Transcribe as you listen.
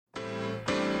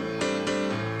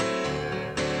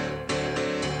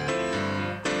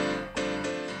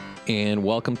and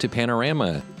welcome to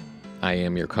Panorama. I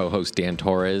am your co-host, Dan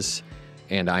Torres,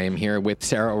 and I am here with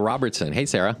Sarah Robertson. Hey,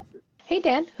 Sarah. Hey,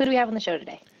 Dan. Who do we have on the show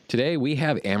today? Today, we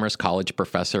have Amherst College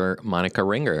professor Monica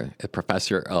Ringer, a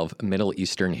professor of Middle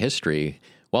Eastern history.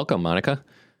 Welcome, Monica.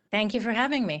 Thank you for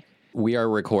having me. We are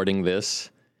recording this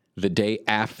the day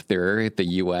after the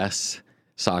U.S.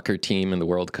 soccer team in the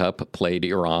World Cup played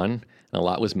Iran. And a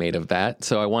lot was made of that.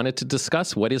 So I wanted to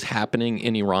discuss what is happening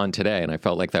in Iran today. And I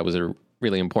felt like that was a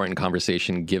really important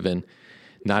conversation given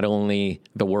not only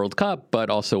the World Cup, but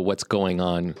also what's going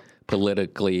on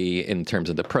politically in terms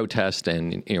of the protest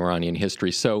and Iranian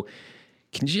history. So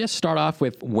can you just start off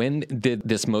with when did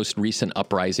this most recent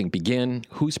uprising begin?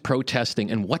 Who's protesting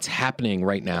and what's happening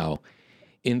right now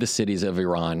in the cities of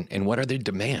Iran and what are their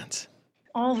demands?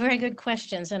 All very good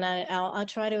questions, and I'll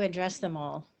try to address them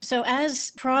all. So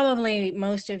as probably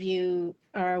most of you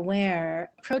are aware,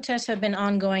 protests have been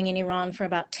ongoing in Iran for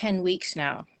about 10 weeks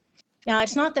now. Now,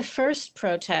 it's not the first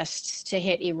protests to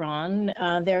hit Iran.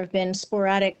 There have been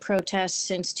sporadic protests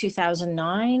since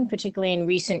 2009, particularly in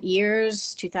recent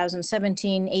years,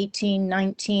 2017, 18,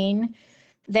 19,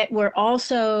 that were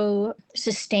also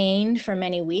sustained for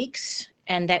many weeks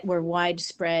and that were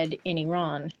widespread in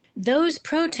Iran. Those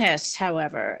protests,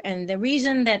 however, and the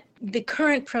reason that the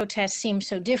current protests seem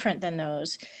so different than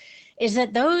those, is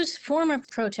that those former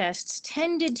protests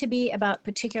tended to be about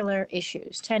particular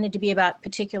issues, tended to be about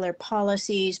particular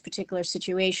policies, particular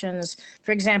situations.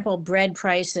 For example, bread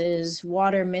prices,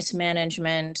 water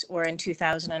mismanagement, or in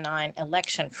 2009,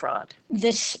 election fraud.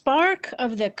 The spark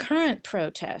of the current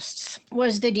protests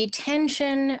was the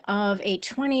detention of a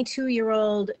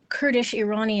 22-year-old Kurdish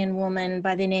Iranian woman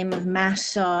by the name of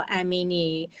Mahsa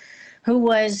Amini, who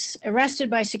was arrested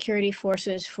by security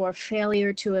forces for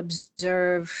failure to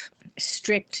observe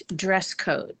strict dress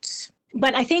codes.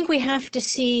 But I think we have to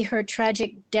see her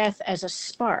tragic death as a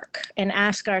spark and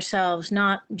ask ourselves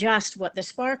not just what the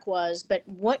spark was, but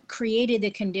what created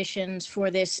the conditions for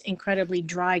this incredibly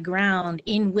dry ground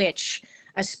in which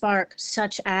a spark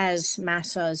such as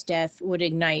Mahsa's death would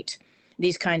ignite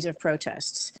these kinds of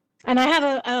protests. And I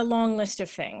have a long list of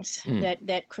things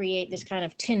that create this kind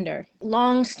of tinder.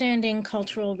 Long-standing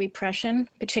cultural repression,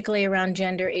 particularly around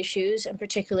gender issues and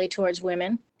particularly towards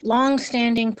women.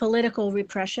 Long-standing political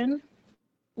repression.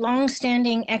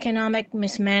 Long-standing economic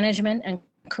mismanagement and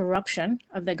corruption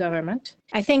of the government.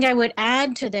 I think I would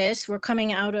add to this, we're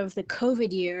coming out of the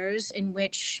COVID years in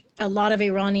which a lot of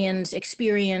Iranians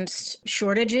experienced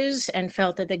shortages and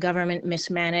felt that the government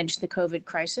mismanaged the COVID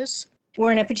crisis.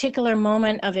 We're in a particular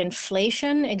moment of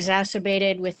inflation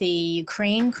exacerbated with the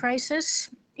Ukraine crisis.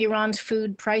 Iran's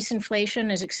food price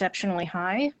inflation is exceptionally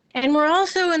high. And we're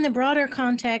also in the broader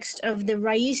context of the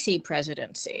Raisi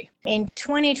presidency. In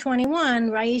 2021,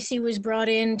 Raisi was brought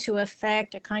in to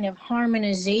effect a kind of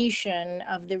harmonization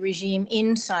of the regime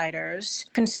insiders,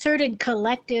 concerted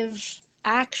collective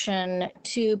action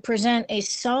to present a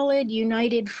solid,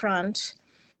 united front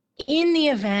in the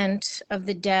event of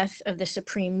the death of the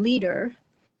supreme leader,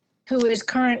 who is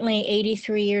currently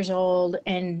 83 years old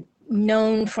and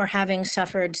known for having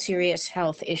suffered serious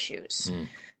health issues.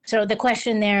 So the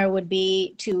question there would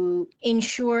be to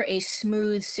ensure a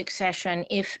smooth succession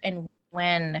if and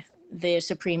when the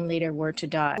supreme leader were to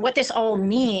die. What this all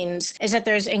means is that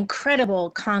there's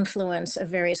incredible confluence of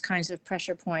various kinds of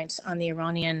pressure points on the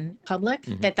Iranian public,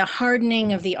 that the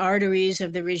hardening of the arteries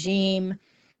of the regime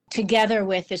together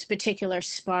with this particular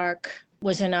spark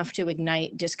was enough to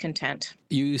ignite discontent.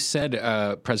 You said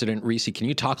President Raisi. Can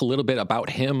you talk a little bit about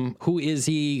him? Who is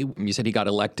he? You said he got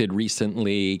elected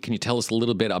recently. Can you tell us a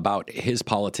little bit about his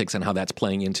politics and how that's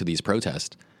playing into these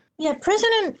protests? Yeah,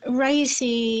 President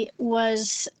Raisi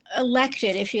was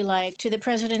elected, if you like, to the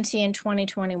presidency in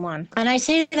 2021. And I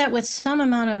say that with some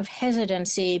amount of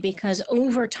hesitancy because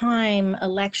over time,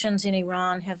 elections in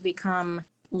Iran have become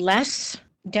less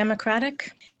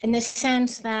democratic, in the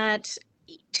sense that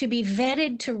to be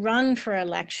vetted to run for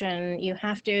election, you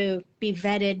have to be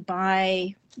vetted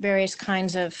by various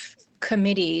kinds of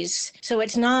committees. So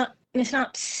it's not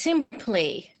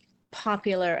simply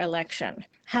popular election.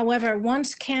 However,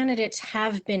 once candidates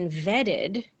have been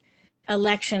vetted,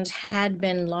 elections had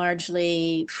been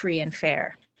largely free and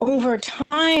fair. Over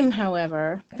time,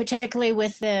 however, particularly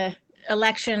with the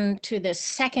election to the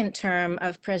second term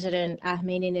of President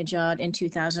Ahmadinejad in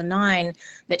 2009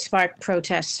 that sparked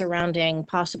protests surrounding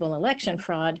possible election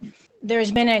fraud,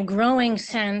 there's been a growing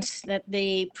sense that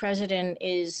the president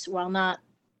is, while not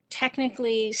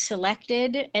technically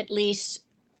selected, at least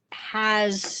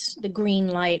has the green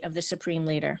light of the supreme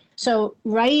leader. So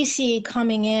Raisi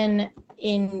coming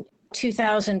in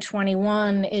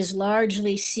 2021 is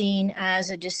largely seen as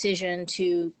a decision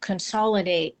to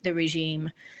consolidate the regime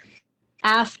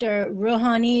after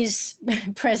Rouhani's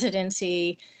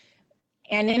presidency.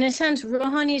 And in a sense,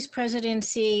 Rouhani's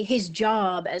presidency, his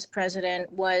job as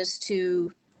president was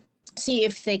to see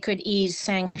if they could ease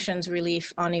sanctions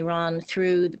relief on Iran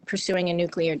through pursuing a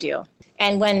nuclear deal.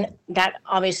 And when that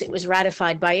obviously was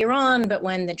ratified by Iran, but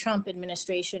when the Trump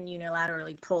administration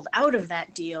unilaterally pulled out of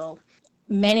that deal,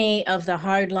 many of the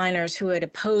hardliners who had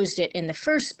opposed it in the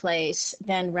first place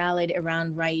then rallied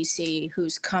around Raisi,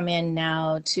 who's come in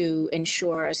now to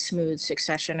ensure a smooth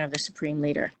succession of the supreme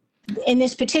leader. In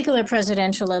this particular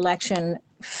presidential election,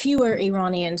 fewer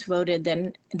Iranians voted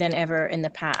than ever in the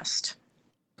past.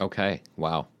 Okay.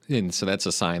 Wow. And so that's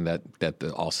a sign that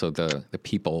also the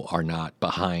people are not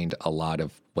behind a lot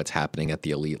of what's happening at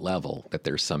the elite level, that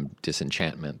there's some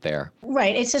disenchantment there.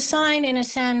 Right. It's a sign in a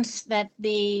sense that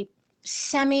the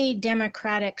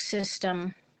semi-democratic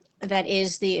system that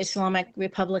is the Islamic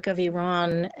Republic of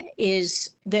Iran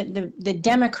is the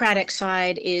democratic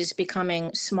side is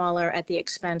becoming smaller at the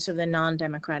expense of the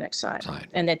non-democratic side.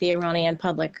 And that the Iranian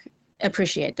public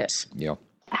appreciate this. Yeah.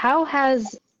 How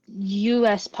has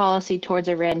U.S. policy towards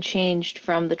Iran changed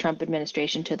from the Trump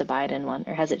administration to the Biden one,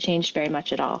 or has it changed very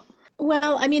much at all?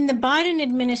 Well, I mean, the Biden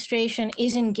administration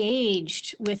is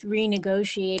engaged with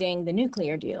renegotiating the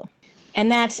nuclear deal. And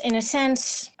that's, in a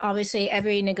sense, obviously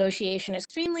every negotiation is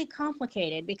extremely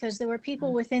complicated because there were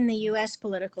people within the U.S.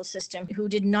 political system who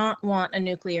did not want a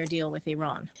nuclear deal with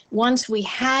Iran. Once we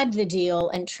had the deal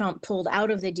and Trump pulled out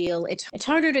of the deal, it's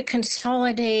harder to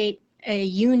consolidate a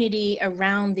unity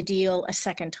around the deal a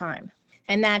second time.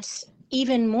 And that's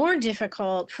even more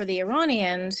difficult for the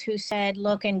Iranians who said,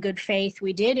 look, in good faith,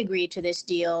 we did agree to this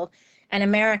deal, and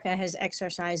America has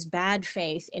exercised bad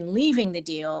faith in leaving the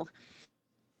deal.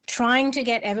 Trying to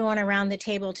get everyone around the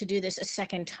table to do this a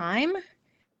second time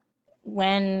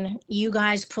when you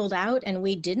guys pulled out and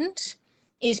we didn't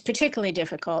is particularly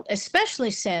difficult,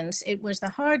 especially since it was the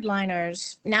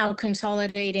hardliners now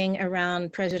consolidating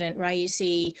around President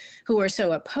Raisi who were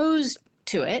so opposed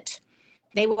to it.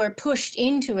 They were pushed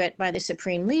into it by the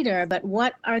supreme leader, but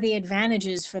what are the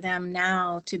advantages for them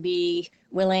now to be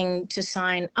willing to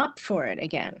sign up for it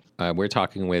again? We're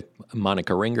talking with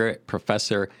Monica Ringer,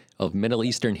 professor of Middle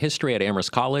Eastern history at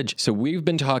Amherst College. So we've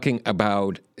been talking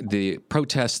about the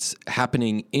protests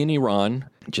happening in Iran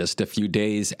just a few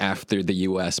days after the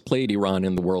U.S. played Iran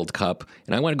in the World Cup.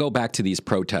 And I want to go back to these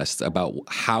protests about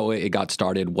how it got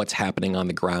started, what's happening on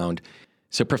the ground.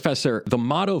 So, Professor, the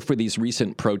motto for these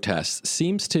recent protests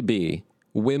seems to be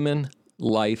women,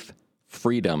 life,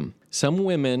 freedom. Some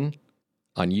women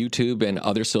on YouTube and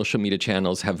other social media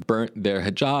channels have burnt their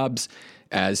hijabs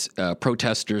as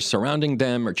protesters surrounding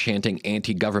them are chanting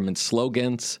anti-government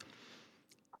slogans.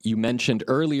 You mentioned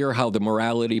earlier how the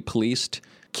morality police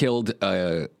killed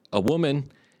a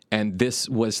woman, and this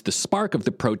was the spark of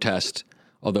the protest,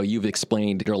 although you've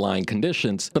explained underlying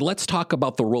conditions. But let's talk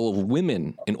about the role of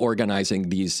women in organizing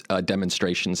these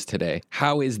demonstrations today.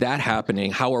 How is that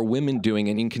happening? How are women doing?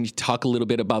 And can you talk a little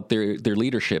bit about their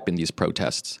leadership in these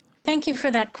protests? Thank you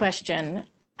for that question.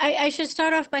 I should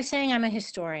start off by saying I'm a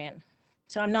historian.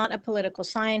 So I'm not a political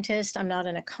scientist, I'm not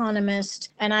an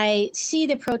economist, and I see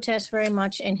the protests very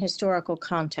much in historical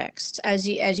context. As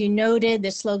you noted,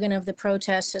 the slogan of the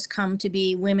protest has come to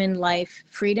be women, life,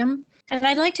 freedom. And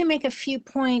I'd like to make a few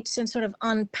points and sort of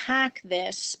unpack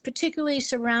this, particularly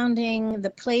surrounding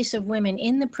the place of women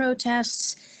in the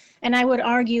protests. And I would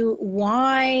argue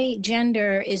why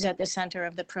gender is at the center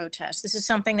of the protest. This is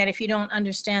something that if you don't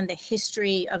understand the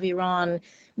history of Iran,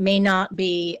 may not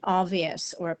be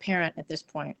obvious or apparent at this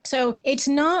point. So it's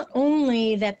not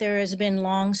only that there has been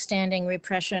long-standing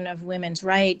repression of women's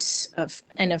rights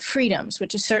and of freedoms,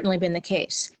 which has certainly been the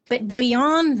case, but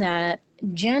beyond that,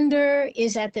 gender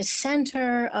is at the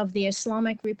center of the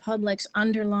Islamic Republic's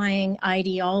underlying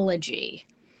ideology.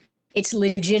 Its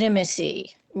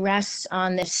legitimacy rests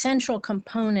on the central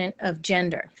component of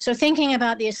gender. So thinking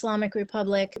about the Islamic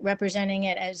Republic, representing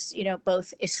it as,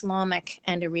 both Islamic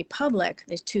and a republic,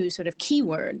 there's two sort of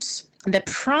keywords. The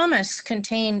promise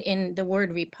contained in the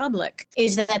word republic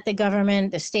is that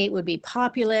the state would be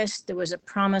populist. There was a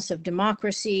promise of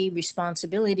democracy,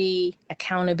 responsibility,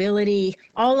 accountability,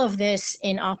 all of this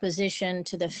in opposition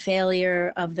to the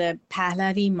failure of the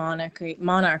Pahlavi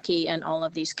monarchy and all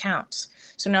of these counts.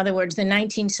 So in other words, the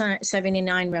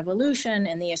 1979 revolution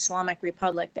and the Islamic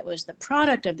Republic that was the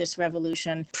product of this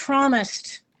revolution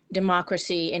promised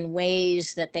democracy in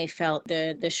ways that they felt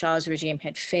the Shah's regime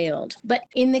had failed. But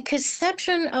in the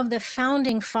conception of the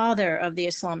founding father of the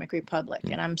Islamic Republic,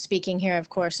 and I'm speaking here, of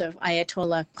course, of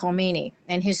Ayatollah Khomeini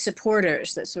and his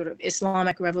supporters, the sort of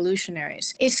Islamic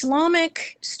revolutionaries,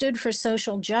 Islamic stood for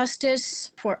social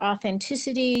justice, for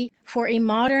authenticity, for a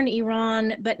modern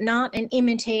Iran, but not an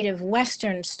imitative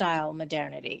Western-style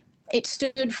modernity. It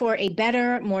stood for a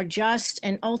better, more just,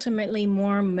 and ultimately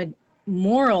more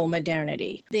moral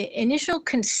modernity. The initial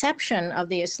conception of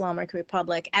the Islamic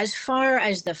Republic, as far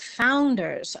as the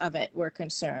founders of it were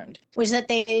concerned, was that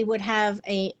they would have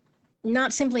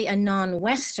not simply a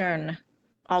non-Western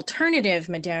alternative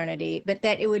modernity, but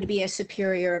that it would be a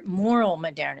superior moral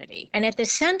modernity. And at the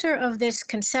center of this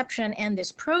conception and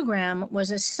this program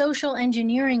was a social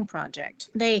engineering project.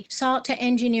 They sought to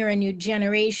engineer a new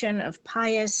generation of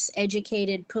pious,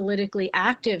 educated, politically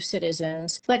active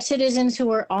citizens, but citizens who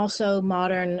were also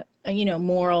modern,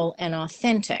 moral and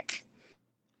authentic.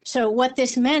 So what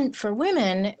this meant for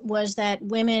women was that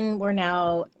women were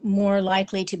now more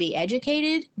likely to be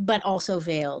educated, but also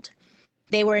veiled.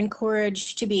 They were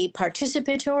encouraged to be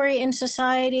participatory in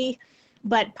society,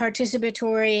 but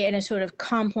participatory in a sort of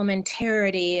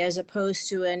complementarity as opposed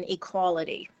to an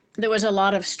equality. There was a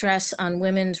lot of stress on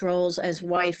women's roles as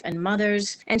wife and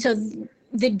mothers. And so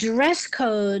the dress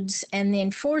codes and the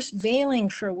enforced veiling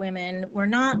for women were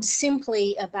not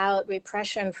simply about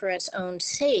repression for its own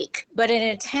sake, but an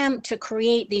attempt to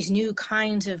create these new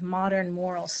kinds of modern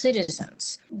moral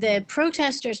citizens. The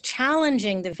protesters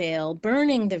challenging the veil,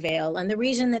 burning the veil, and the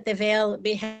reason that the veil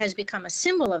has become a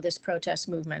symbol of this protest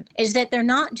movement is that they're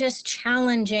not just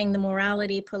challenging the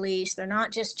morality police, they're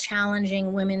not just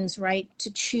challenging women's right to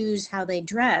choose how they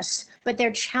dress, but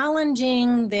they're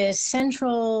challenging the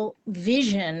central vision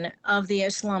of the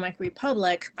Islamic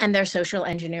Republic and their social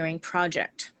engineering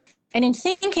project. And in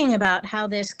thinking about how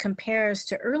this compares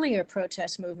to earlier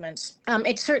protest movements,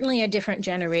 it's certainly a different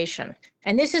generation.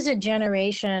 And this is a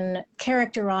generation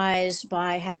characterized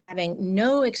by having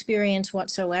no experience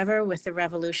whatsoever with the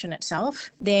revolution itself.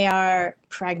 They are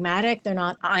pragmatic. They're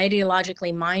not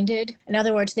ideologically minded. In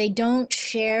other words, they don't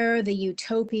share the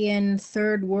utopian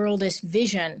third worldist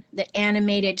vision that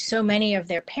animated so many of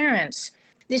their parents.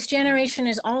 This generation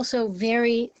is also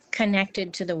very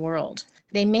connected to the world.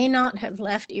 They may not have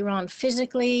left Iran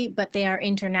physically, but they are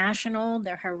international.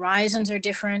 Their horizons are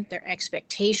different. Their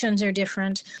expectations are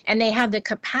different. And they have the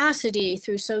capacity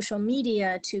through social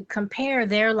media to compare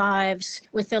their lives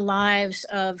with the lives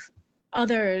of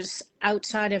others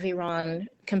outside of Iran,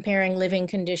 comparing living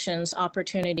conditions,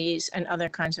 opportunities, and other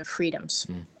kinds of freedoms.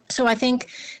 So I think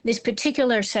this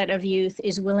particular set of youth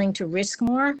is willing to risk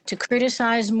more, to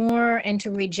criticize more, and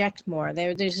to reject more.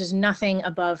 There's nothing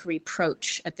above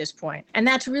reproach at this point. And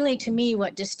that's really, to me,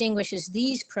 what distinguishes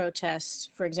these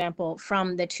protests, for example,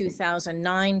 from the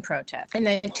 2009 protests. In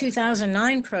the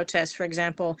 2009 protests, for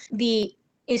example, the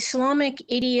Islamic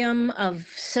idiom of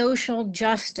social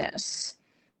justice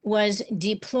was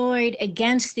deployed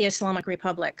against the Islamic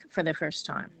Republic for the first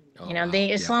time.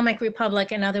 The Islamic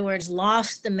Republic, in other words,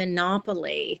 lost the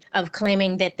monopoly of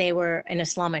claiming that they were an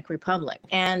Islamic Republic.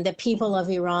 And the people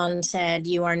of Iran said,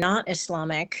 you are not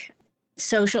Islamic.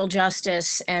 Social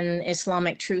justice and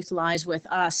Islamic truth lies with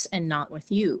us and not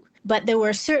with you. But there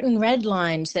were certain red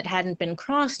lines that hadn't been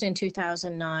crossed in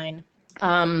 2009.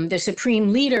 The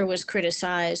supreme leader was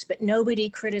criticized, but nobody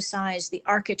criticized the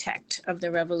architect of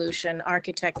the revolution,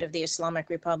 architect of the Islamic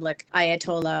Republic,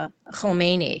 Ayatollah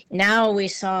Khomeini. Now we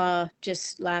saw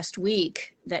just last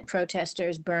week that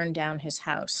protesters burned down his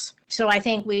house. So I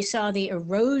think we saw the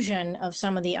erosion of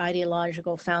some of the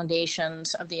ideological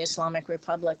foundations of the Islamic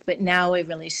Republic, but now we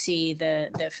really see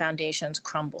the foundations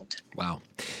crumbled. Wow.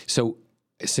 So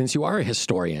since you are a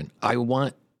historian, I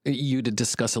want you to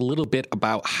discuss a little bit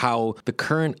about how the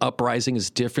current uprising is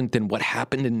different than what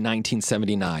happened in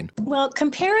 1979. Well,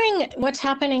 comparing what's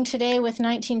happening today with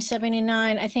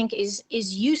 1979, I think is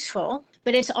useful,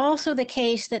 but it's also the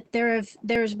case that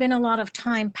there's been a lot of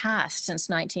time passed since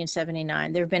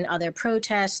 1979. There have been other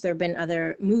protests, there have been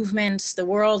other movements, the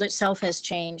world itself has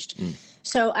changed.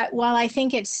 So while I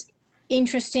think it's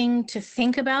interesting to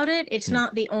think about it, it's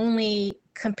not the only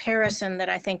comparison that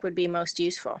I think would be most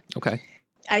useful. Okay.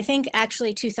 I think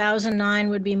actually 2009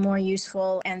 would be more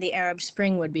useful and the Arab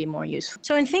Spring would be more useful.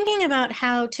 So in thinking about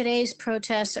how today's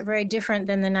protests are very different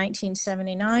than the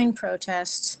 1979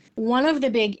 protests, one of the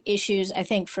big issues, I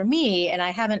think, for me, and I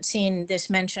haven't seen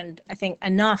this mentioned, I think,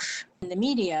 enough in the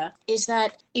media, is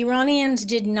that Iranians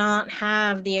did not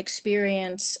have the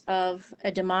experience of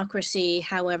a democracy,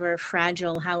 however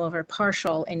fragile, however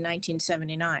partial, in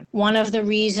 1979. One of the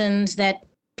reasons that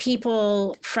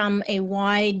people from a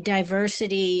wide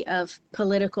diversity of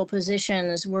political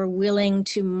positions were willing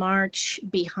to march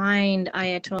behind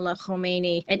Ayatollah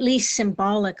Khomeini, at least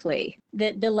symbolically.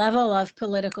 The level of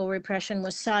political repression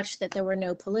was such that there were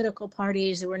no political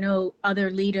parties, there were no other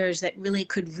leaders that really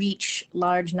could reach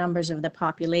large numbers of the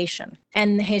population.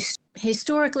 And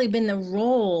historically been the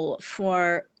role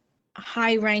for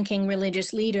high-ranking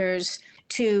religious leaders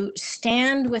to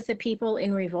stand with the people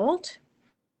in revolt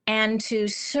and to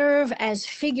serve as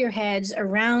figureheads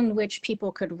around which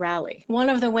people could rally. One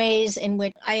of the ways in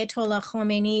which Ayatollah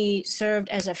Khomeini served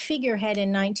as a figurehead in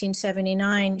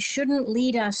 1979 shouldn't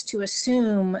lead us to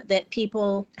assume that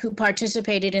people who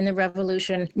participated in the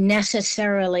revolution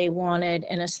necessarily wanted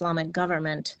an Islamic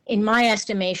government. In my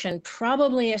estimation,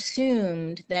 probably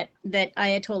assumed that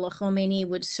Ayatollah Khomeini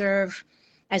would serve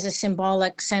as a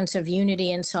symbolic sense of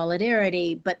unity and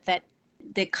solidarity, but that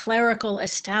the clerical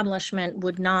establishment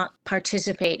would not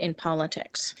participate in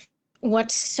politics.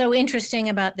 What's so interesting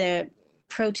about the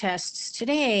protests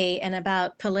today and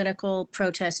about political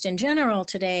protest in general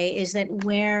today is that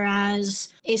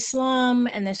whereas Islam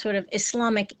and the sort of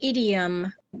Islamic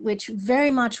idiom, which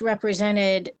very much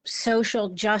represented social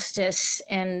justice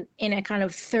and in a kind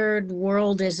of third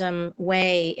worldism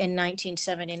way in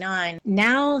 1979,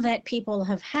 now that people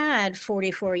have had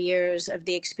 44 years of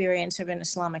the experience of an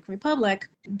Islamic republic,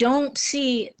 don't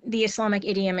see the Islamic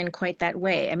idiom in quite that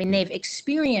way. I mean, they've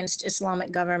experienced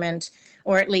Islamic government,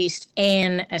 or at least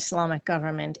an Islamic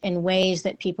government, in ways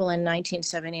that people in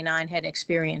 1979 had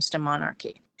experienced a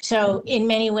monarchy. So in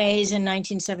many ways in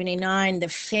 1979, the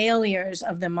failures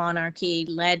of the monarchy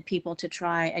led people to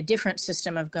try a different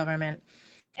system of government.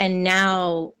 And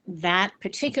now that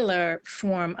particular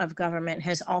form of government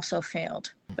has also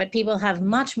failed. But people have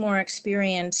much more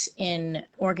experience in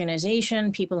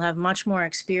organization. People have much more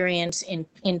experience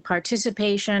in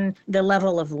participation. The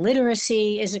level of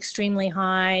literacy is extremely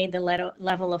high. The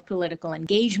level of political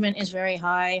engagement is very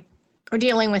high. We're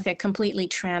dealing with a completely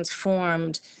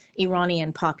transformed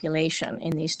Iranian population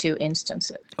in these two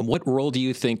instances. What role do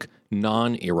you think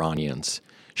non-Iranians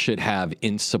should have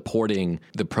in supporting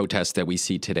the protests that we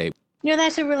see today? You know,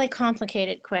 that's a really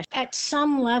complicated question. At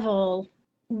some level,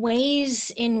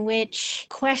 ways in which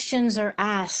questions are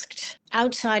asked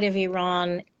outside of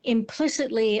Iran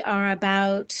implicitly are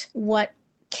about what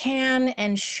can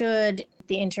and should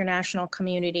the international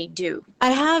community do.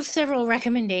 I have several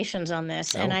recommendations on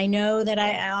this, and I know that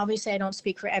I don't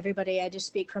speak for everybody, I just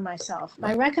speak for myself.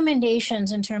 My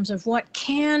recommendations in terms of what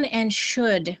can and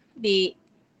should the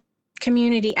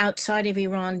community outside of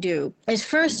Iran do is,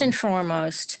 first and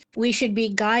foremost, we should be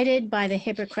guided by the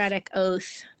Hippocratic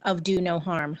oath of do no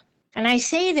harm. And I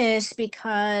say this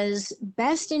because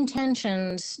best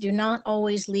intentions do not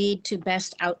always lead to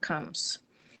best outcomes.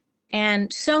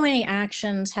 And so many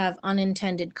actions have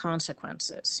unintended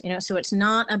consequences, you know, so it's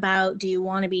not about, do you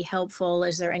want to be helpful?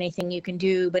 Is there anything you can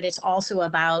do? But it's also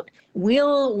about,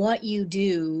 will what you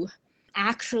do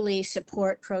actually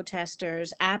support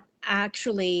protesters,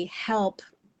 actually help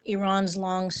Iran's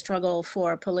long struggle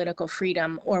for political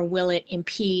freedom, or will it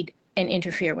impede and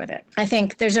interfere with it? I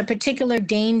think there's a particular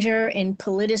danger in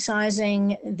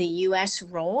politicizing the U.S.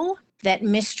 role. That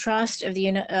mistrust of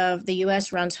the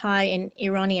U.S. runs high in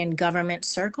Iranian government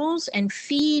circles and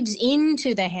feeds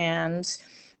into the hands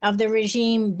of the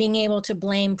regime being able to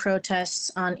blame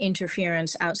protests on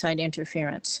interference, outside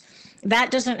interference. That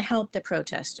doesn't help the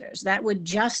protesters. That would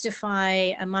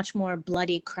justify a much more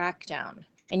bloody crackdown.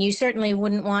 And you certainly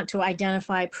wouldn't want to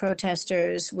identify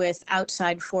protesters with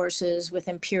outside forces, with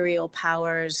imperial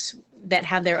powers that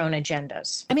have their own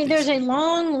agendas. I mean, there's a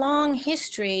long, long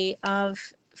history of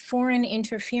foreign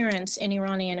interference in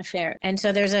Iranian affairs. And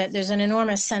so there's an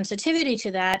enormous sensitivity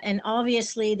to that. And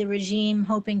obviously the regime,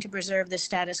 hoping to preserve the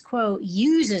status quo,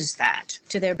 uses that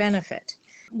to their benefit.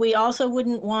 We also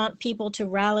wouldn't want people to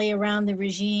rally around the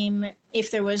regime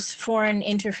if there was foreign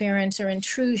interference or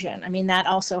intrusion. I mean, that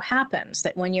also happens,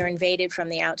 that when you're invaded from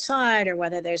the outside or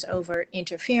whether there's overt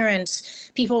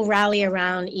interference, people rally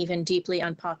around even deeply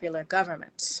unpopular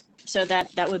governments. So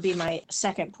that would be my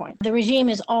second point. The regime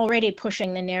is already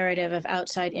pushing the narrative of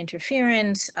outside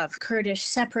interference, of Kurdish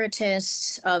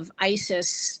separatists, of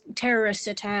ISIS terrorist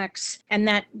attacks, and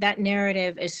that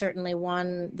narrative is certainly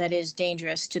one that is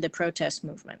dangerous to the protest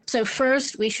movement. So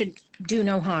first, we should do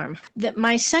no harm.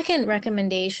 My second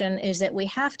recommendation is that we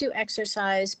have to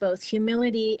exercise both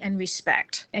humility and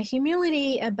respect. A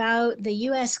humility about the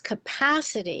U.S.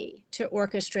 capacity to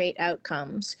orchestrate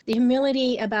outcomes, the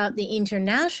humility about the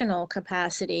international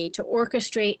capacity to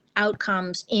orchestrate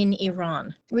outcomes in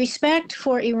Iran. Respect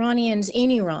for Iranians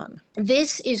in Iran.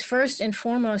 This is first and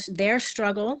foremost their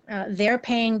struggle. They're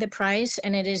paying the price,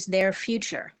 and it is their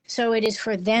future. So it is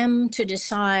for them to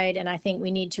decide, and I think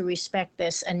we need to respect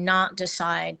this and not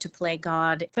decide to play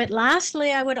God. But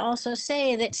lastly, I would also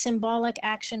say that symbolic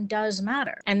action does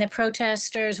matter, and the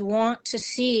protesters want to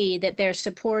see that they're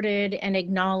supported and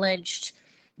acknowledged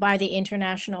by the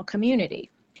international community.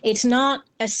 It's not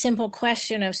a simple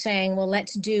question of saying, well,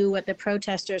 let's do what the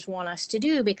protesters want us to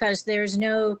do, because there's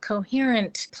no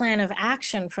coherent plan of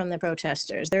action from the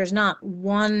protesters. There's not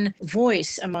one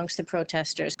voice amongst the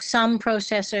protesters. Some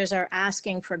protesters are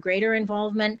asking for greater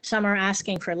involvement. Some are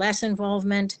asking for less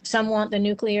involvement. Some want the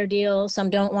nuclear deal.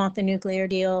 Some don't want the nuclear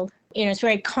deal. It's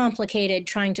very complicated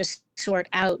trying to sort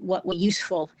out what was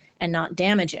useful and not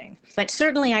damaging. But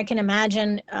certainly I can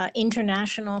imagine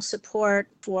international support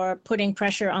for putting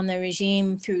pressure on the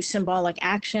regime through symbolic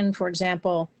action. For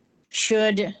example,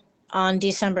 should on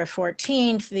December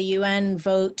 14th, the UN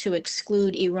vote to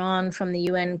exclude Iran from the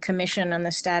UN Commission on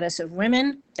the Status of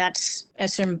Women, that's a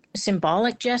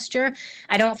symbolic gesture.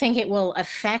 I don't think it will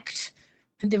affect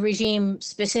the regime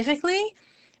specifically,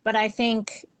 but I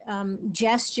think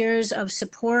gestures of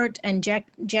support and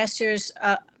gestures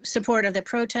support of the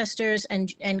protesters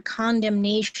and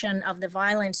condemnation of the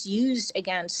violence used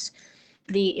against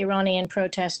the Iranian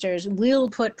protesters will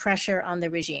put pressure on the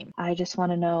regime. I just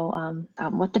want to know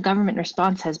what the government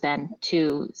response has been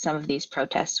to some of these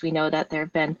protests. We know that there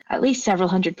have been at least several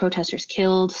hundred protesters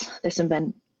killed. There's some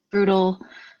been brutal,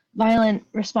 violent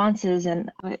responses,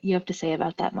 and what you have to say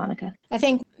about that, Monica. I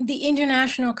think the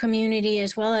international community,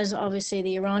 as well as obviously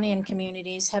the Iranian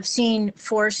communities, have seen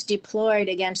force deployed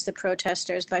against the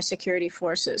protesters by security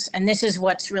forces. And this is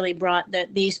what's really brought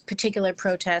these particular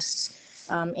protests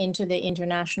into the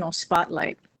international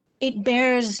spotlight. It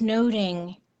bears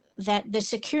noting that the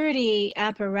security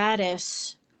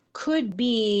apparatus could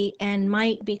be and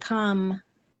might become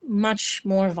much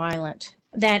more violent.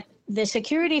 That the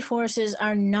security forces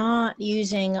are not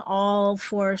using all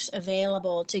force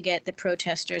available to get the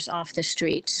protesters off the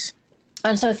streets.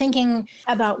 And so thinking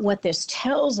about what this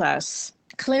tells us,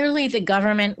 clearly the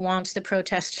government wants the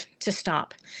protest to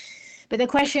stop. But the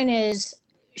question is,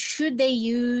 should they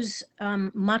use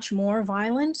much more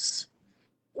violence,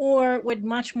 or would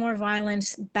much more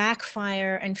violence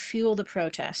backfire and fuel the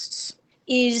protests?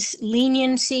 Is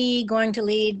leniency going to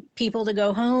lead people to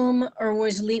go home, or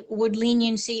would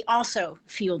leniency also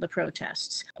fuel the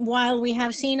protests? While we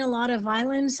have seen a lot of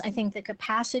violence, I think the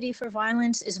capacity for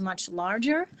violence is much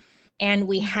larger, and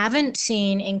we haven't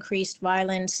seen increased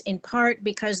violence in part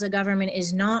because the government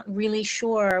is not really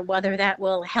sure whether that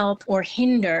will help or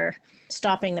hinder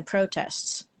stopping the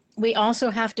protests. We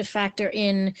also have to factor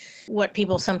in what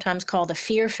people sometimes call the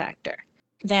fear factor,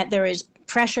 that there is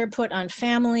pressure put on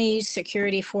families,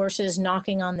 security forces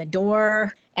knocking on the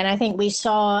door. And I think we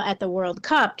saw at the World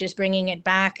Cup, just bringing it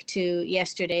back to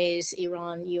yesterday's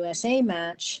Iran-USA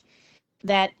match,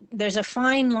 that there's a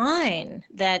fine line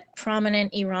that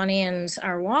prominent Iranians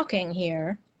are walking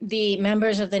here. The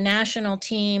members of the national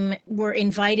team were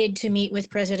invited to meet with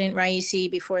President Raisi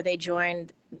before they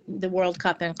joined the World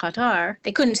Cup in Qatar.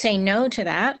 They couldn't say no to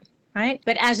that, right?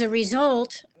 But as a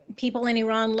result, people in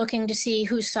Iran looking to see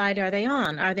whose side are they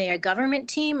on. Are they a government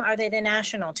team? Are they the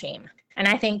national team? And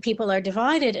I think people are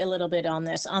divided a little bit on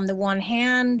this. On the one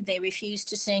hand, they refused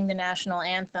to sing the national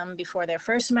anthem before their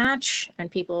first match,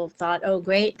 and people thought, oh,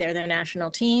 great, they're their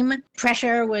national team.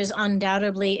 Pressure was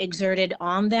undoubtedly exerted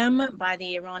on them by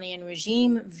the Iranian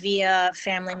regime via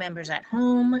family members at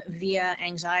home, via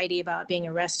anxiety about being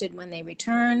arrested when they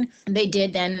return. They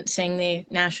did then sing the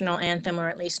national anthem, or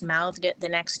at least mouthed it the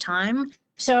next time.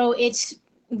 So it's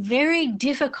very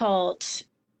difficult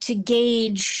to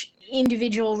gauge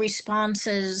individual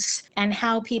responses and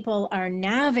how people are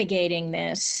navigating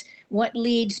this, what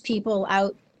leads people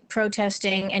out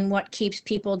protesting and what keeps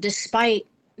people, despite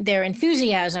their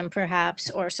enthusiasm perhaps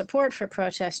or support for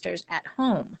protesters, at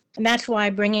home. And that's why,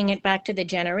 bringing it back to the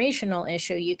generational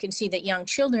issue, you can see that young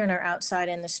children are outside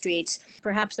in the streets.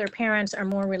 Perhaps their parents are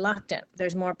more reluctant.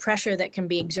 There's more pressure that can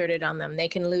be exerted on them. They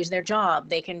can lose their job.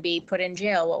 They can be put in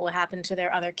jail. What will happen to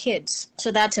their other kids? So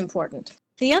that's important.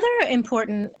 The other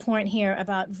important point here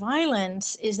about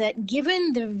violence is that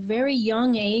given the very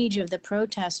young age of the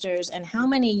protesters and how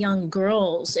many young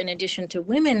girls, in addition to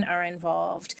women, are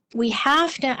involved, we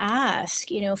have to ask,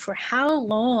 for how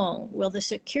long will the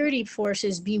security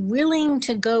forces be willing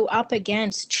to go up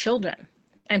against children,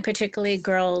 and particularly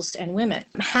girls and women?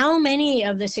 How many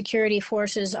of the security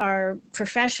forces are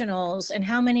professionals and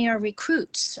how many are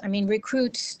recruits? I mean,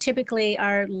 recruits typically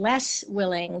are less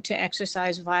willing to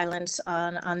exercise violence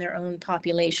on their own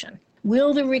population.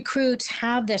 Will the recruits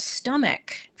have the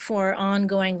stomach for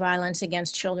ongoing violence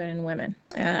against children and women?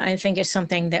 I think is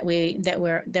something that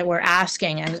we're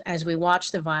asking as we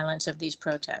watch the violence of these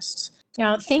protests.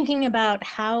 Now, thinking about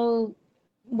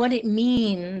what it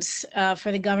means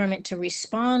for the government to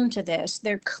respond to this,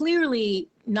 they're clearly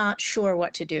not sure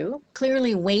what to do,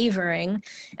 clearly wavering,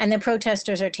 and the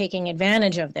protesters are taking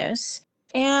advantage of this.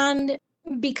 And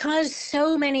because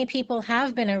so many people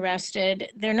have been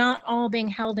arrested, they're not all being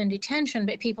held in detention,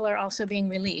 but people are also being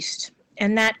released.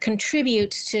 And that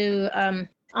contributes to,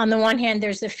 on the one hand,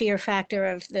 there's the fear factor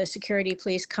of the security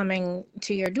police coming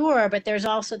to your door, but there's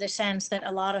also the sense that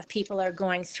a lot of people are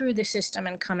going through the system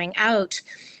and coming out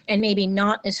and maybe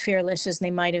not as fearless as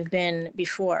they might have been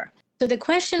before. So the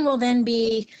question will then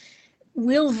be,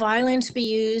 will violence be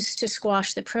used to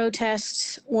squash the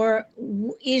protests, or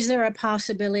is there a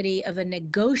possibility of a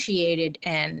negotiated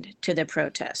end to the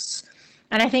protests?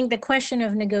 And I think the question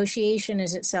of negotiation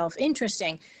is itself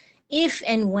interesting. If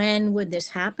and when would this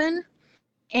happen?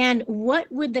 And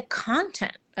what would the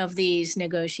content of these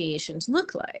negotiations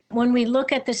look like? When we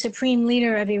look at the supreme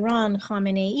leader of Iran,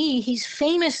 Khamenei, he's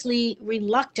famously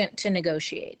reluctant to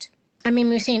negotiate. I mean,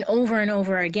 we've seen over and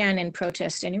over again in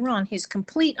protests in Iran, his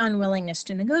complete unwillingness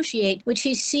to negotiate, which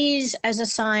he sees as a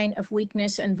sign of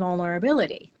weakness and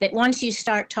vulnerability. That once you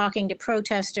start talking to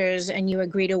protesters and you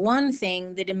agree to one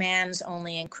thing, the demands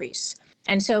only increase.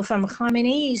 And so from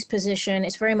Khamenei's position,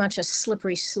 it's very much a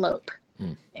slippery slope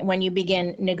when you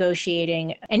begin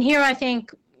negotiating. And here I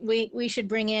think we should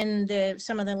bring in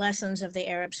some of the lessons of the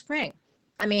Arab Spring.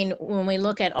 I mean, when we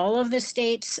look at all of the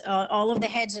states, all of the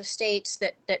heads of states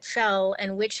that fell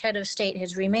and which head of state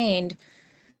has remained,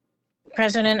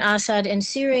 President Assad in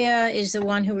Syria is the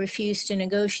one who refused to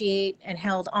negotiate and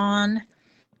held on,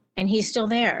 and he's still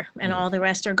there, and all the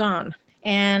rest are gone.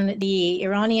 And the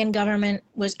Iranian government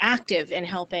was active in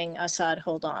helping Assad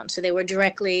hold on. So they were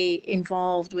directly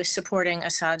involved with supporting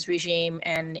Assad's regime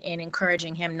and in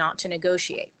encouraging him not to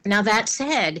negotiate. Now, that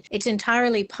said, it's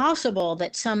entirely possible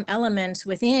that some elements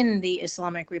within the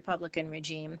Islamic Republican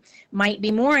regime might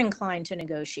be more inclined to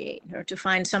negotiate or to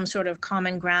find some sort of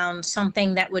common ground,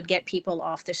 something that would get people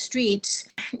off the streets,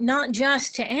 not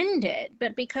just to end it,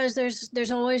 but because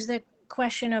there's always the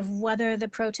question of whether the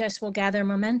protests will gather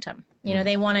momentum.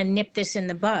 They want to nip this in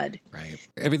the bud. Right.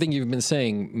 Everything you've been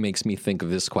saying makes me think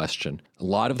of this question. A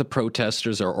lot of the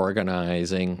protesters are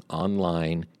organizing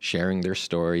online, sharing their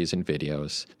stories and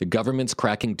videos. The government's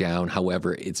cracking down.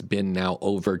 However, it's been now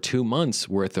over 2 months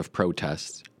worth of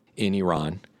protests in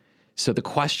Iran. So the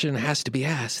question has to be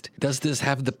asked, does this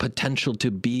have the potential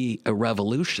to be a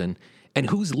revolution? And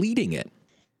who's leading it?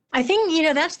 I think,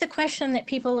 that's the question that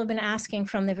people have been asking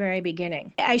from the very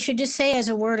beginning. I should just say as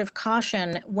a word of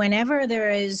caution, whenever there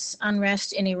is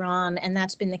unrest in Iran, and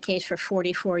that's been the case for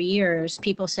 44 years,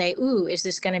 people say, ooh, is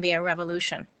this going to be a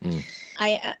revolution?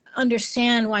 I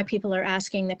understand why people are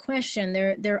asking the question.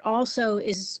 There also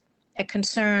is a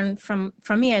concern from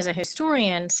me as a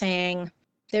historian saying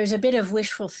there's a bit of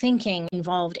wishful thinking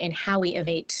involved in how we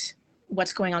evaluate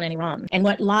what's going on in Iran. And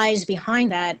what lies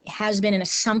behind that has been an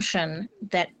assumption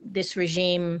that this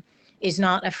regime is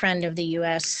not a friend of the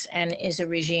U.S. and is a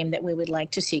regime that we would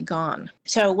like to see gone.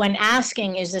 So when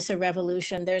asking, is this a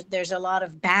revolution, there's a lot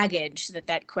of baggage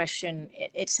that question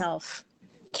itself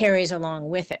carries along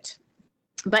with it.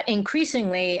 But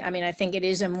increasingly, I think it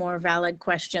is a more valid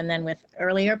question than with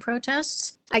earlier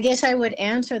protests. I guess I would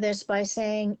answer this by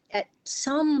saying at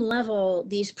some level,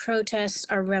 these protests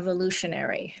are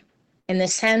revolutionary, in the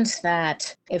sense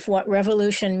that if what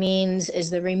revolution means is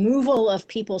the removal of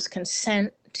people's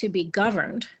consent to be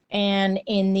governed, and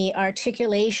in the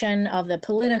articulation of the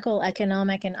political,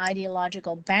 economic, and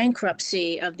ideological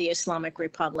bankruptcy of the Islamic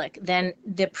Republic, then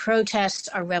the protests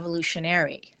are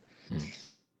revolutionary.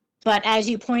 But as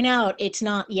you point out, it's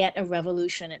not yet a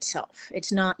revolution itself.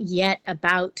 It's not yet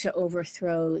about to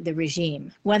overthrow the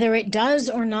regime. Whether it does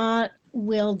or not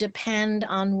will depend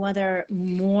on whether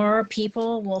more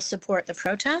people will support the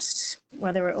protests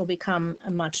whether it will become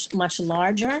a much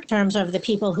larger in terms of the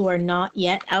people who are not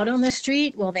yet out on the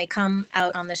street. Will they come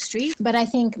out on the street? But I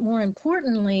think more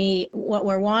importantly, what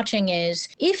we're watching is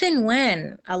if and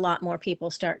when a lot more people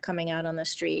start coming out on the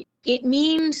street, it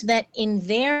means that in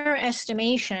their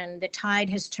estimation, the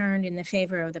tide has turned in the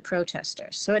favor of the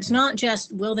protesters. So it's not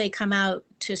just will they come out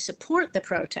to support the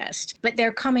protest, but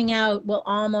their coming out will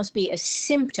almost be a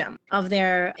symptom of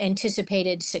their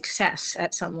anticipated success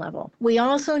at some level. We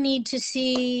also need to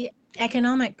see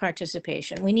economic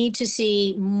participation. We need to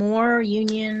see more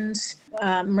unions,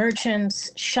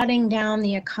 merchants shutting down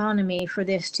the economy for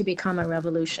this to become a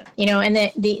revolution. And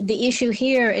the issue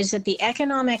here is that the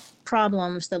economic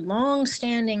problems, the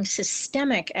long-standing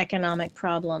systemic economic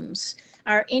problems,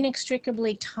 are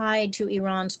inextricably tied to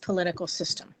Iran's political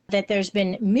system. That there's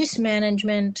been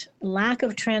mismanagement, lack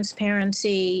of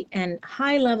transparency, and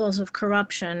high levels of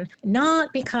corruption,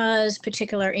 not because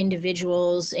particular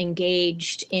individuals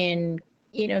engaged in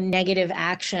negative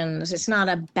actions. It's not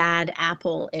a bad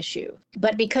apple issue,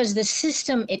 but because the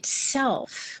system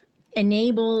itself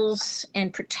enables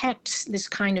and protects this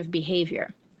kind of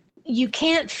behavior. You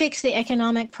can't fix the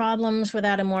economic problems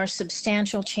without a more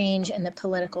substantial change in the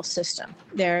political system.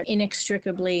 They're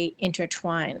inextricably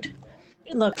intertwined.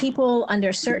 Look, people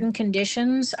under certain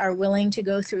conditions are willing to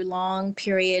go through long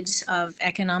periods of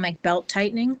economic belt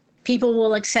tightening. People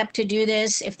will accept to do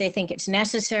this if they think it's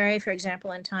necessary, for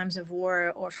example, in times of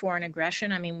war or foreign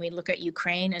aggression. I mean, we look at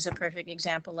Ukraine as a perfect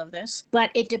example of this. But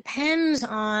it depends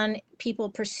on people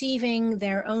perceiving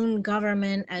their own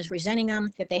government as resenting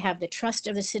them, that they have the trust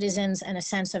of the citizens and a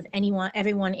sense of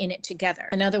everyone in it together.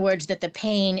 In other words, that the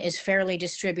pain is fairly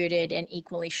distributed and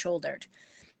equally shouldered.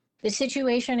 The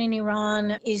situation in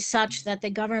Iran is such that the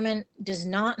government does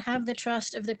not have the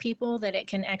trust of the people, that it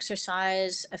can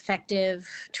exercise effective,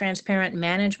 transparent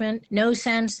management. No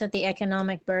sense that the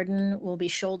economic burden will be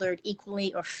shouldered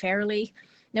equally or fairly.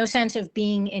 No sense of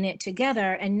being in it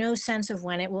together, and no sense of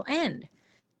when it will end.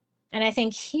 And I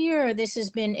think here this has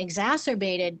been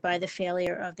exacerbated by the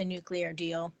failure of the nuclear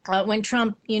deal. When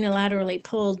Trump unilaterally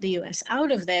pulled the U.S. out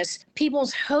of this,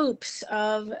 people's hopes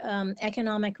of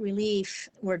economic relief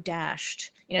were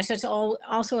dashed. So it's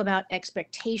also about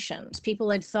expectations. People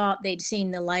had thought they'd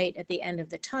seen the light at the end of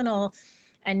the tunnel,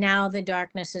 and now the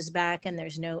darkness is back and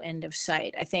there's no end of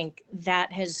sight. I think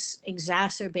that has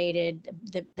exacerbated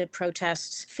the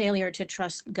protests, failure to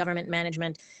trust government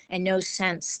management, and no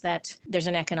sense that there's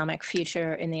an economic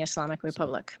future in the Islamic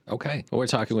Republic. Okay. Well, we're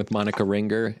talking with Monica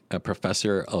Ringer, a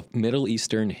professor of Middle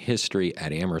Eastern history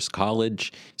at Amherst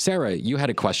College. Sarah, you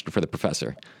had a question for the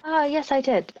professor. Yes, I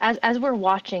did. As we're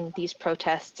watching these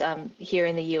protests here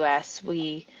in the U.S.,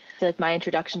 I feel like my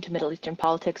introduction to Middle Eastern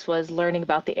politics was learning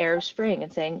about the Arab Spring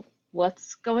and saying,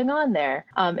 what's going on there?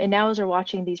 And now as we're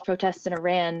watching these protests in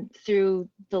Iran through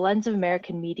the lens of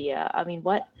American media, I mean,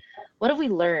 what have we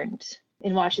learned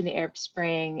in watching the Arab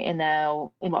Spring and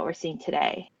now in what we're seeing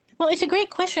today? Well, it's a great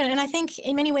question, and I think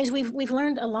in many ways we've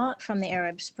learned a lot from the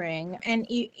Arab Spring, and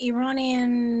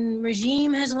Iranian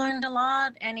regime has learned a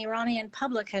lot, and Iranian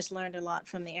public has learned a lot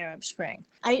from the Arab Spring.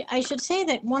 I should say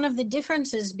that one of the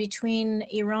differences between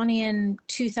Iranian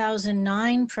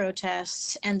 2009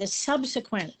 protests and the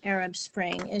subsequent Arab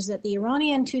Spring is that the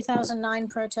Iranian 2009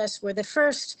 protests were the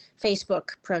first Facebook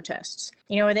protests.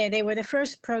 They were the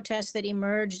first protests that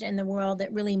emerged in the world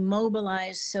that really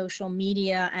mobilized social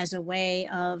media as a way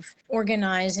of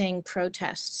organizing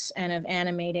protests and of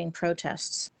animating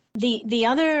protests. The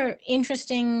other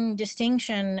interesting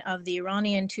distinction of the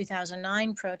Iranian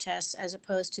 2009 protests as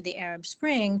opposed to the Arab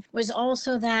Spring was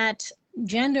also that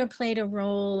gender played a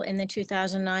role in the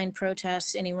 2009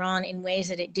 protests in Iran in ways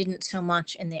that it didn't so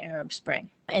much in the Arab Spring.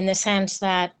 In the sense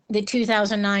that the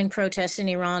 2009 protests in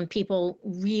Iran, people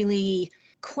really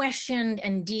questioned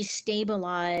and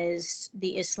destabilized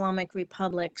the Islamic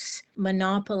Republic's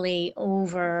monopoly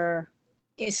over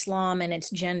Islam and its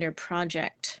gender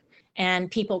project.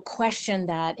 And people questioned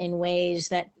that in ways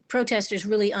that protesters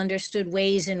really understood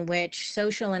ways in which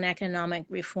social and economic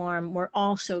reform were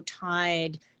also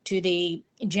tied to the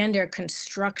gender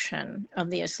construction of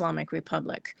the Islamic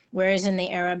Republic. Whereas in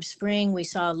the Arab Spring, we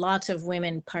saw lots of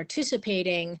women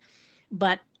participating,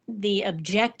 but the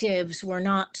objectives were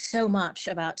not so much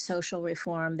about social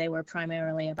reform, they were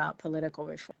primarily about political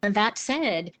reform. And that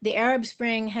said, the Arab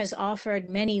Spring has offered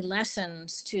many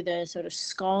lessons to the sort of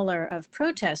scholar of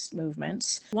protest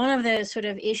movements. One of the sort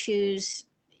of issues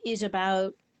is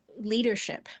about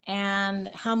leadership and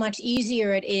how much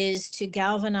easier it is to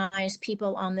galvanize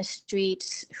people on the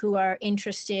streets who are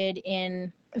interested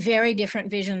in very different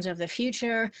visions of the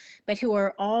future, but who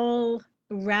are all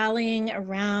rallying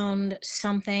around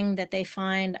something that they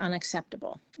find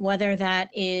unacceptable, whether that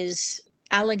is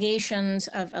allegations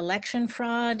of election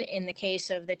fraud in the case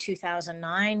of the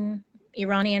 2009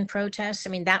 Iranian protests. I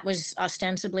mean, that was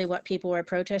ostensibly what people were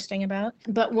protesting about.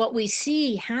 But what we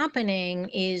see happening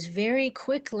is very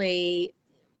quickly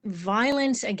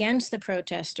violence against the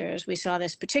protesters. We saw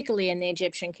this particularly in the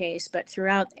Egyptian case, but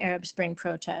throughout Arab Spring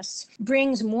protests,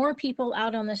 brings more people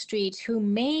out on the streets who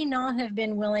may not have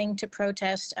been willing to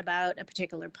protest about a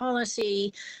particular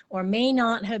policy, or may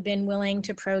not have been willing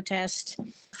to protest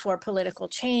for political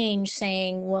change,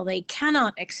 saying, well, they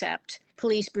cannot accept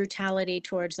police brutality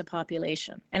towards the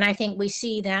population. And I think we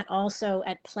see that also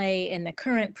at play in the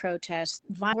current protests.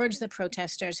 Violence towards the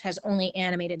protesters has only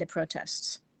animated the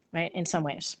protests, right, in some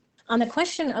ways. On the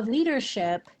question of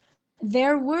leadership,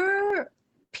 there were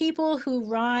people who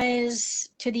rise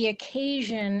to the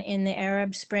occasion in the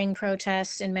Arab Spring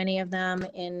protests, and many of them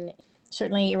in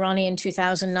certainly Iranian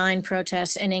 2009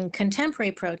 protests and in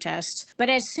contemporary protests. But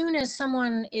as soon as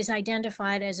someone is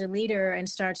identified as a leader and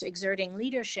starts exerting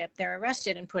leadership, they're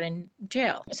arrested and put in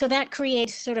jail. So that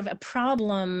creates sort of a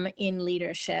problem in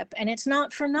leadership. And it's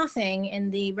not for nothing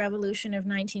in the revolution of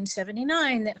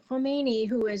 1979 that Khomeini,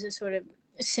 who is a sort of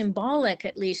symbolic,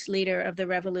 at least, leader of the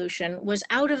revolution, was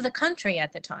out of the country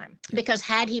at the time. Because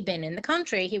had he been in the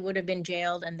country, he would have been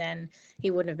jailed, and then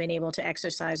he wouldn't have been able to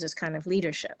exercise this kind of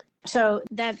leadership. So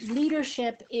that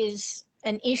leadership is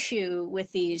an issue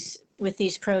with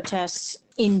these protests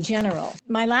in general.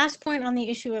 My last point on the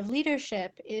issue of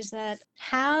leadership is that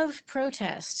have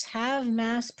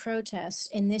mass protests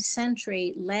in this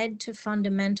century led to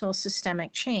fundamental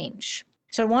systemic change?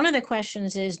 So one of the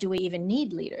questions is, do we even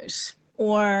need leaders?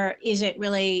 Or is it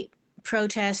really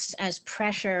protests as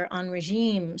pressure on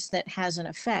regimes that has an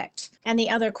effect? And the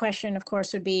other question, of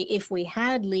course, would be, if we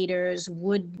had leaders,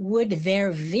 would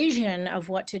their vision of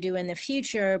what to do in the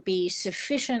future be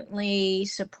sufficiently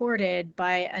supported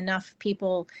by enough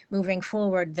people moving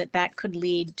forward that could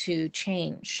lead to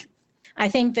change? I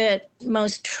think the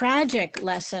most tragic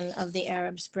lesson of the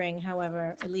Arab Spring,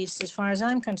 however, at least as far as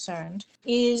I'm concerned,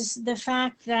 is the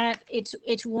fact that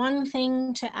it's one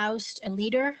thing to oust a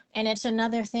leader, and it's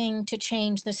another thing to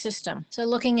change the system. So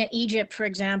looking at Egypt, for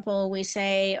example, we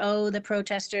say, oh, the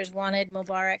protesters wanted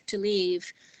Mubarak to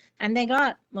leave, and they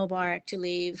got Mubarak to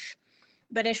leave.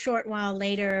 But a short while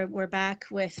later, we're back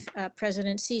with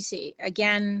President Sisi,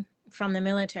 again from the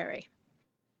military.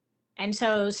 And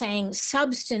so saying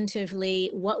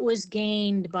substantively, what was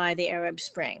gained by the Arab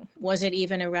Spring? Was it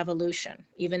even a revolution,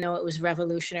 even though it was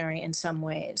revolutionary in some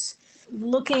ways?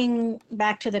 Looking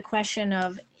back to the question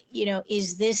of,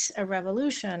 is this a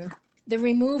revolution? The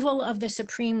removal of the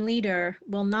supreme leader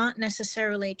will not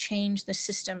necessarily change the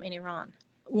system in Iran.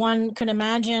 One could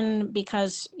imagine,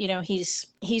 because,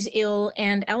 he's ill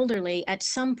and elderly, at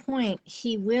some point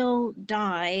he will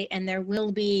die and there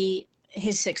will be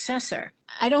his successor.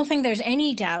 I don't think there's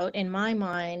any doubt in my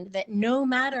mind that no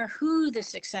matter who the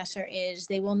successor is,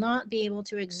 they will not be able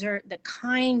to exert the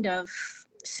kind of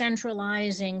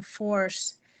centralizing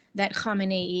force that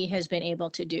Khamenei has been able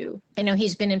to do.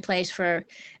 He's been in place for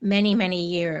many, many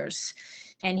years,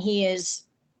 and he is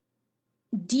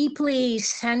deeply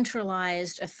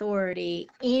centralized authority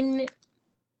in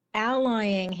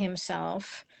allying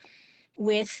himself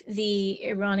with the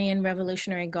Iranian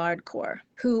Revolutionary Guard Corps,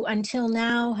 who until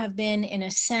now have been, in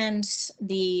a sense,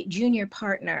 the junior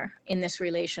partner in this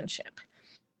relationship.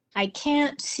 I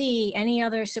can't see any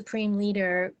other supreme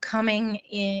leader coming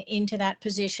into that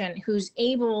position who's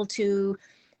able to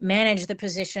manage the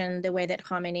position the way that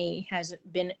Khamenei has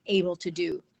been able to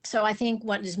do. So I think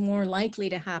what is more likely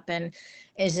to happen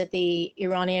is that the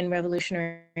Iranian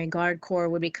Revolutionary Guard Corps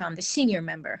would become the senior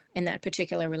member in that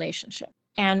particular relationship.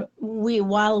 And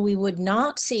while we would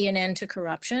not see an end to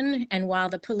corruption, and while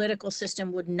the political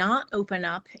system would not open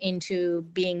up into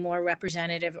being more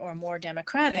representative or more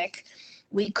democratic,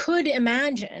 we could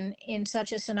imagine in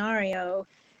such a scenario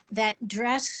that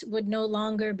dress would no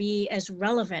longer be as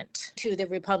relevant to the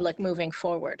republic moving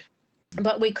forward.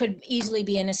 But we could easily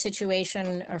be in a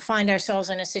situation, or find ourselves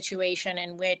in a situation,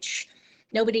 in which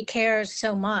nobody cares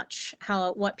so much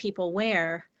what people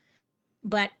wear,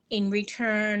 but in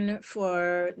return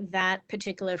for that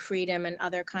particular freedom and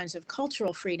other kinds of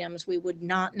cultural freedoms, we would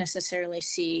not necessarily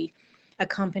see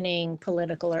accompanying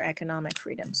political or economic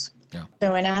freedoms. Yeah.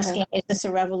 So in asking, is this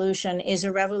a revolution? Is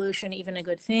a revolution even a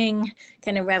good thing?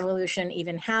 Can a revolution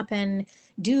even happen?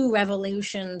 Do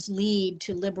revolutions lead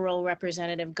to liberal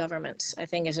representative governments? I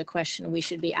think is a question we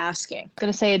should be asking. I'm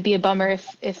going to say it'd be a bummer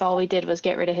if all we did was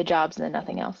get rid of hijabs and then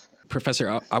nothing else.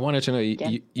 Professor, I wanted to know,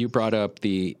 Yeah. you brought up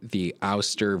the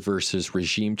ouster versus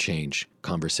regime change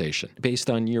conversation. Based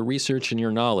on your research and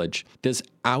your knowledge, does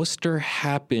ouster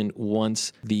happen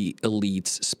once the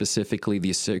elites, specifically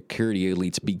the security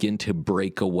elites, begin to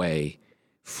break away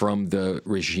from the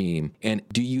regime? And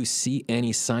do you see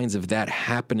any signs of that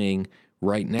happening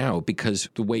right now? Because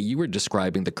the way you were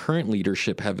describing, the current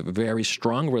leadership have a very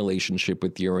strong relationship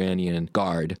with the Iranian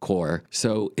Guard Corps.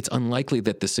 So it's unlikely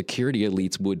that the security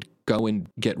elites would go and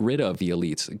get rid of the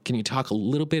elites. Can you talk a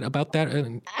little bit about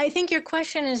that? I think your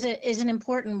question is an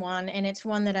important one, and it's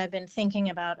one that I've been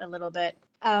thinking about a little bit.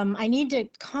 I need to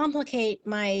complicate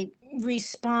my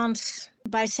response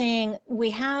by saying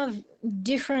we have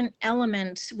different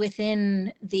elements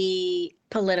within the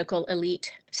political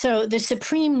elite. So the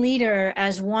supreme leader,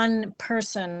 as one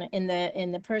person in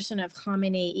the person of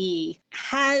Khamenei,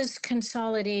 has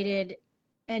consolidated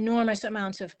enormous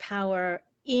amounts of power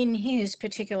in his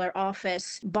particular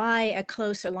office by a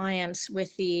close alliance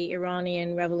with the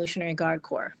Iranian Revolutionary Guard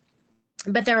Corps.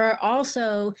 But there are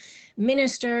also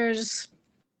ministers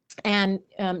and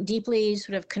deeply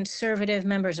sort of conservative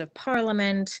members of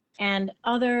parliament and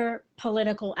other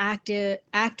political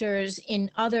actors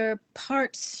in other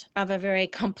parts of a very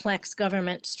complex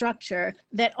government structure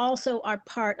that also are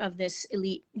part of this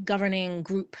elite governing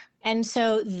group. And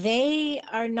so they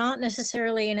are not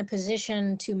necessarily in a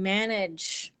position to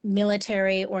manage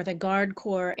military or the Guard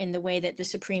Corps in the way that the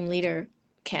supreme leader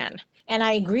can. And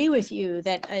I agree with you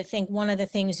that I think one of the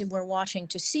things that we're watching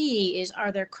to see is,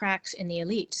 are there cracks in the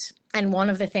elites? And one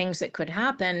of the things that could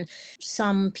happen,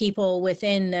 some people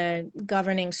within the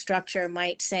governing structure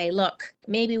might say, look,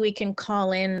 maybe we can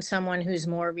call in someone who's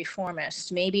more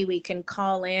reformist. Maybe we can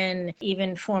call in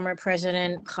even former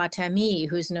President Khatami,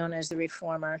 who's known as the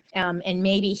reformer, and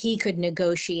maybe he could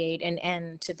negotiate an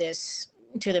end to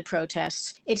the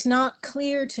protests. It's not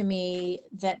clear to me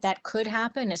that that could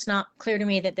happen. It's not clear to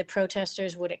me that the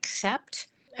protesters would accept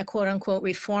a quote unquote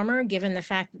reformer, given the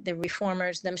fact that the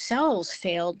reformers themselves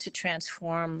failed to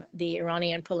transform the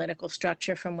Iranian political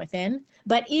structure from within.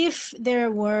 But if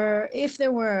there were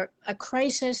a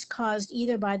crisis caused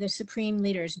either by the supreme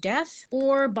leader's death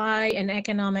or by an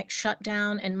economic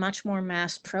shutdown and much more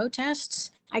mass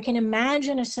protests, I can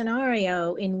imagine a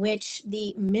scenario in which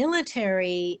the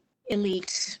military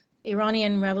elites,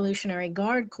 Iranian Revolutionary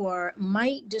Guard Corps,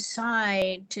 might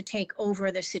decide to take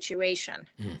over the situation.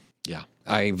 Yeah.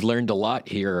 I've learned a lot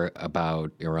here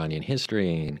about Iranian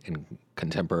history and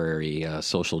contemporary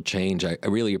social change. I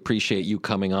really appreciate you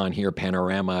coming on here,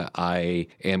 Panorama. I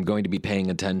am going to be paying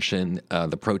attention.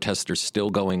 The protests are still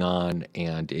going on,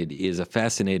 and it is a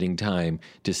fascinating time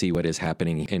to see what is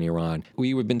happening in Iran.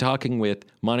 We've been talking with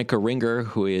Monica Ringer,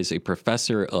 who is a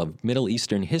professor of Middle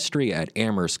Eastern history at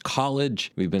Amherst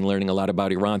College. We've been learning a lot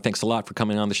about Iran. Thanks a lot for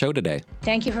coming on the show today.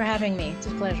 Thank you for having me. It's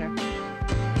a pleasure.